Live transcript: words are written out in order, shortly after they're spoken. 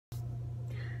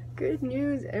Good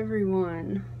news,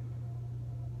 everyone.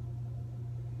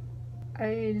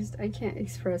 I can't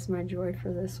express my joy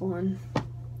for this one.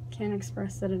 Can't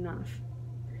express it enough.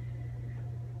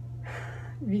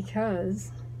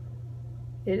 Because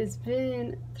it has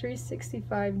been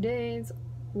 365 days,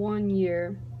 1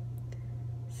 year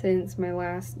since my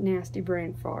last nasty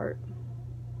brain fart.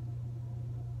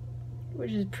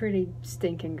 Which is pretty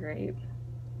stinking great.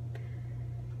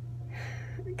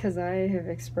 Because I have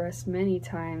expressed many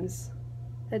times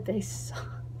that they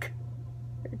suck.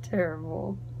 They're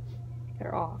terrible.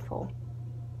 They're awful.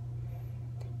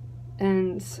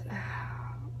 And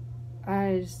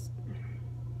I just...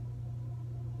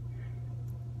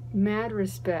 mad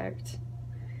respect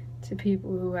to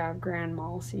people who have grand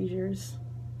mal seizures.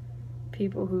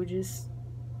 People who just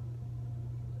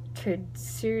could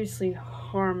seriously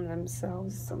harm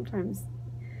themselves, sometimes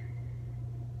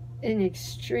in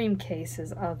extreme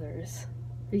cases others,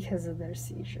 because of their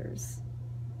seizures.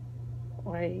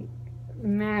 Like,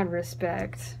 mad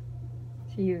respect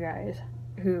to you guys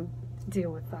who deal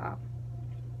with that.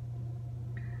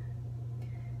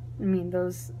 I mean,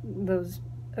 those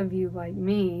of you like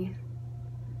me,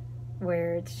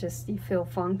 where it's just you feel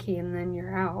funky and then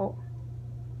you're out.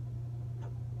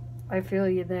 I feel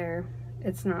you there.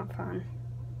 It's not fun.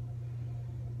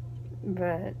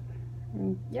 But,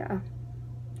 yeah,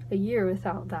 a year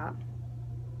without that.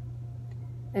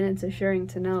 And it's assuring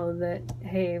to know that,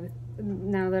 hey,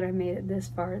 now that I made it this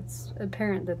far, it's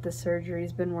apparent that the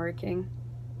surgery's been working.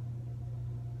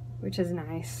 Which is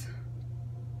nice.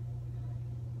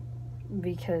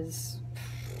 Because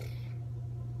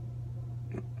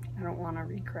I don't want to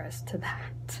regress to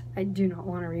that. I do not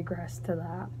want to regress to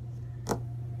that.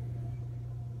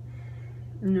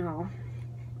 No.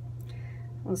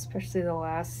 Well, especially the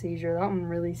last seizure. That one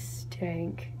really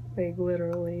stank. Like,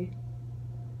 literally.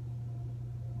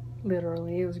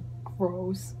 Literally. It was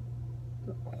gross.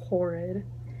 Horrid.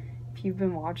 If you've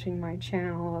been watching my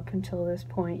channel up until this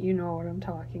point, you know what I'm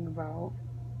talking about.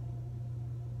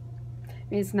 I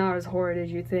mean, it's not as horrid as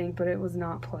you think, but it was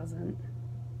not pleasant.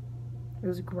 It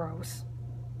was gross.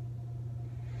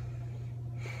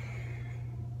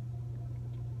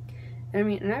 I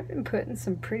mean, and I've been put in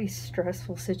some pretty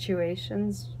stressful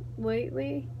situations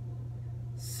lately.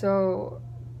 So,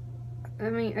 I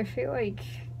mean, I feel like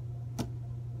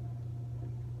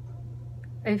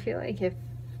if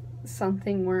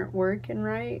something weren't working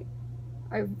right,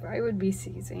 I would be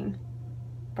seizing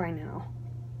by now.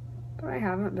 But I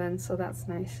haven't been, so that's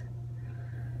nice.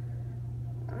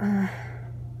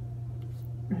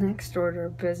 Next order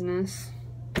of business.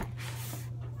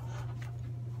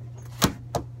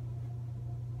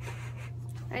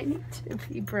 I need to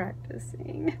be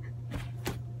practicing.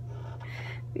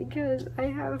 Because I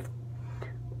have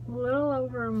a little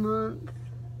over a month.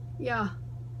 Yeah.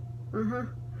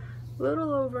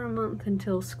 Little over a month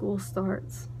until school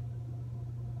starts.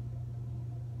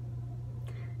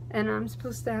 And I'm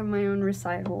supposed to have my own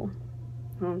recital.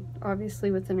 Well,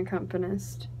 obviously with an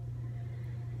accompanist.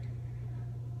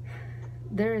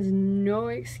 There is no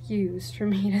excuse for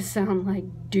me to sound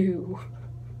like do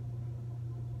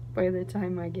by the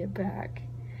time I get back.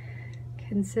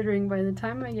 Considering by the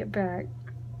time I get back,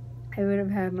 I would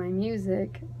have had my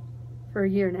music for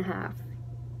 1.5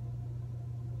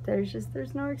 years.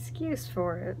 There's no excuse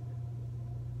for it.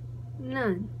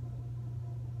 None.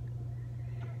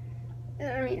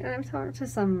 I mean, I've talked to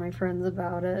some of my friends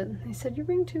about it. They said, you're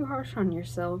being too harsh on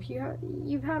yourself.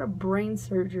 You've had a brain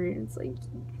surgery. It's like,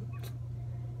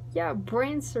 yeah,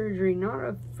 brain surgery, not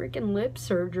a freaking lip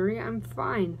surgery. I'm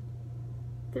fine.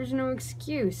 There's no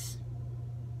excuse.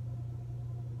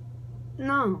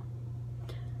 No.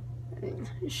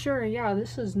 Sure, yeah,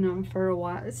 this was numb for a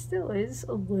while. It still is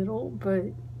a little,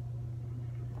 but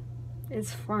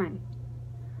it's fine.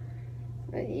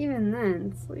 But even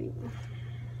then, it's like,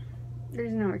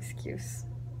 there's no excuse.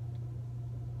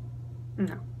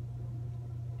 No.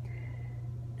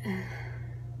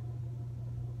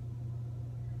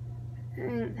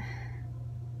 And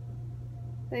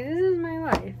like, this is my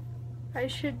life. I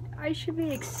should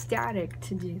be ecstatic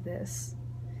to do this.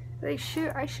 Like,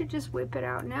 I should just whip it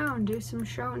out now and do some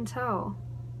show and tell.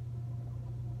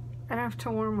 I'd have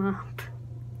to warm up.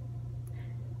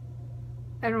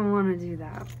 I don't want to do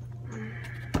that.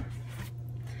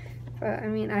 But, I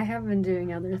mean, I have been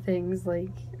doing other things,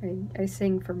 like, I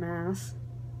sing for Mass,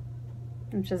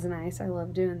 which is nice. I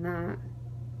love doing that.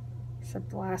 Except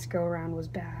the last go-around was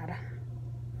bad.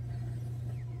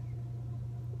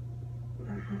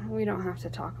 We don't have to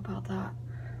talk about that.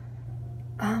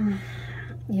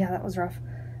 Yeah, that was rough.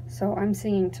 So I'm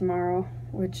singing tomorrow,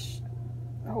 which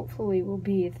hopefully will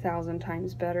be 1,000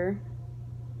 times better.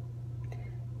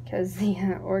 because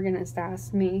the organist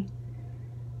asked me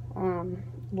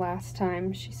last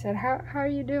time. She said, how are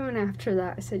you doing after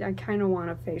that? I said, I kind of want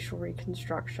a facial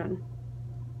reconstruction,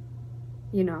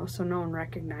 you know, so no one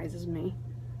recognizes me.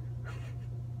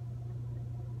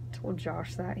 Told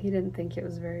Josh that. He didn't think it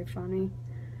was very funny.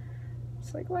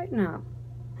 It's like, lighten up.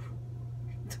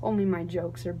 He told me my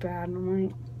jokes are bad, and I'm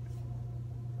like,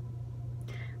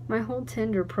 my whole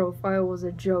Tinder profile was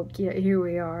a joke, yet here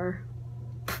we are.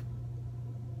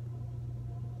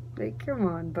 Like, come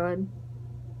on, bud.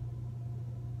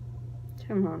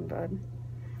 Come on, bud.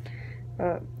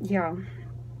 Yeah,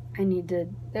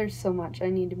 there's so much I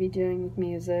need to be doing with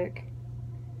music.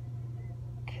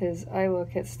 Because I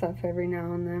look at stuff every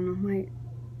now and then, I'm like,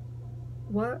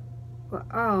 what?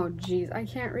 Oh, jeez, I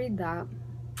can't read that.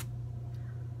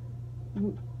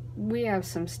 We have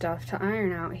some stuff to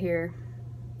iron out here.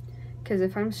 Because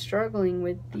if I'm struggling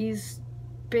with these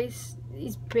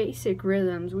basic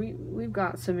rhythms, we've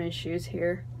got some issues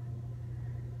here.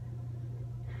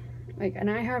 Like, and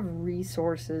I have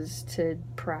resources to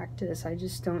practice, I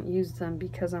just don't use them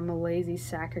because I'm a lazy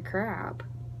sack of crap.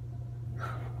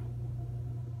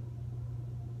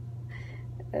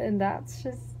 And that's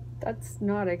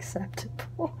not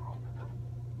acceptable.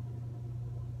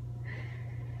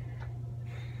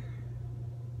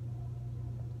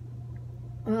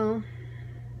 Well,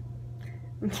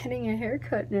 I'm getting a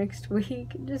haircut next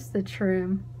week, just the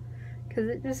trim, because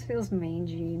it just feels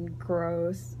mangy and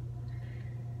gross.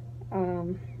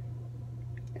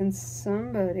 And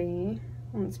somebody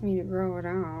wants me to grow it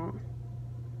out.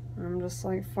 I'm just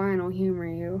like, fine, I'll humor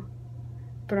you.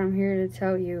 But I'm here to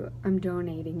tell you, I'm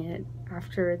donating it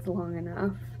after it's long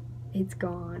enough. It's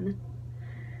gone.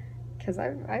 Because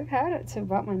I've had it to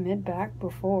about my mid-back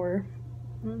before.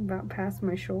 About past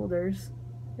my shoulders.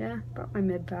 Yeah, about my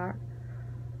mid-back.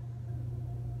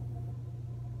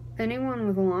 Anyone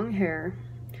with long hair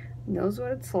knows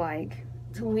what it's like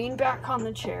to lean back on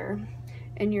the chair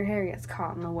and your hair gets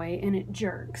caught in the way and it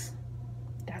jerks.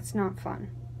 That's not fun.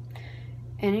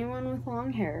 Anyone with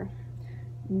long hair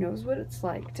knows what it's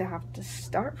like to have to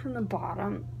start from the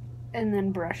bottom and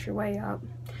then brush your way up.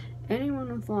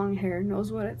 Anyone with long hair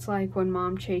knows what it's like when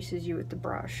mom chases you with the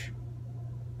brush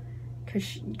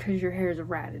because your hair is a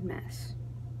ratted mess.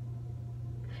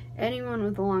 Anyone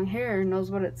with long hair knows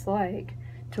what it's like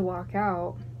to walk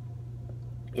out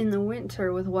in the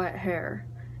winter with wet hair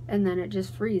and then it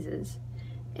just freezes.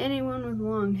 Anyone with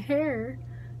long hair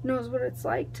knows what it's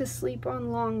like to sleep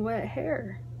on long wet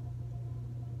hair.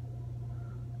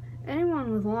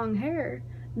 Anyone with long hair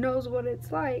knows what it's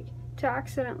like to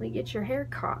accidentally get your hair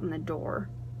caught in the door.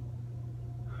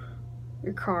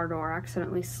 Your car door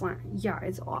accidentally slammed. Yeah,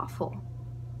 it's awful.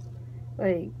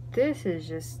 Like, this is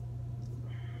just...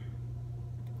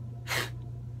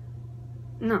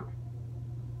 No.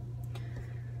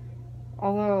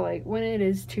 Although, like, when it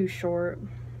is too short,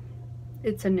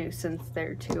 it's a nuisance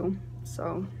there too.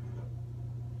 So,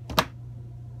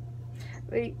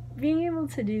 like, being able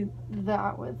to do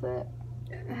that with it,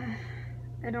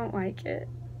 I don't like it.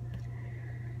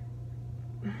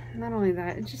 Not only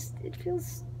that, it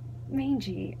feels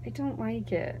mangy. I don't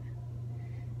like it.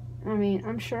 I mean,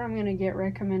 I'm sure I'm gonna get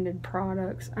recommended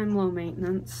products. I'm low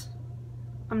maintenance.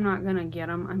 I'm not gonna get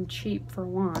them. I'm cheap, for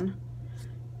one.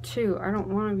 Two, I don't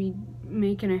want to be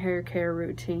making a hair care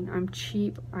routine. I'm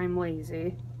cheap. I'm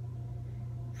lazy.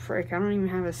 Frick, I don't even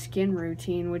have a skin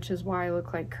routine, which is why I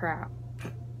look like crap.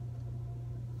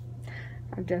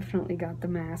 I've definitely got the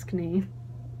mask knee.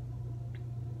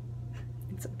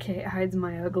 It's okay, it hides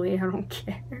my ugly, I don't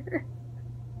care.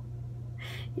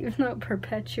 Even though it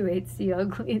perpetuates the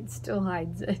ugly, it still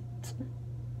hides it.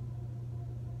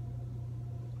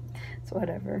 It's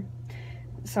whatever.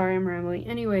 Sorry, I'm rambling.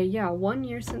 Anyway, yeah, 1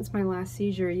 year since my last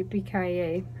seizure.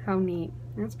 Yippee-ki-yay. How neat.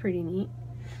 That's pretty neat.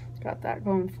 Got that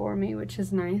going for me, which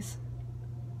is nice.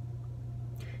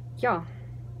 Yeah.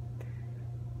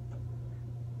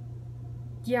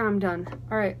 Yeah, I'm done.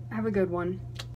 Alright, have a good one.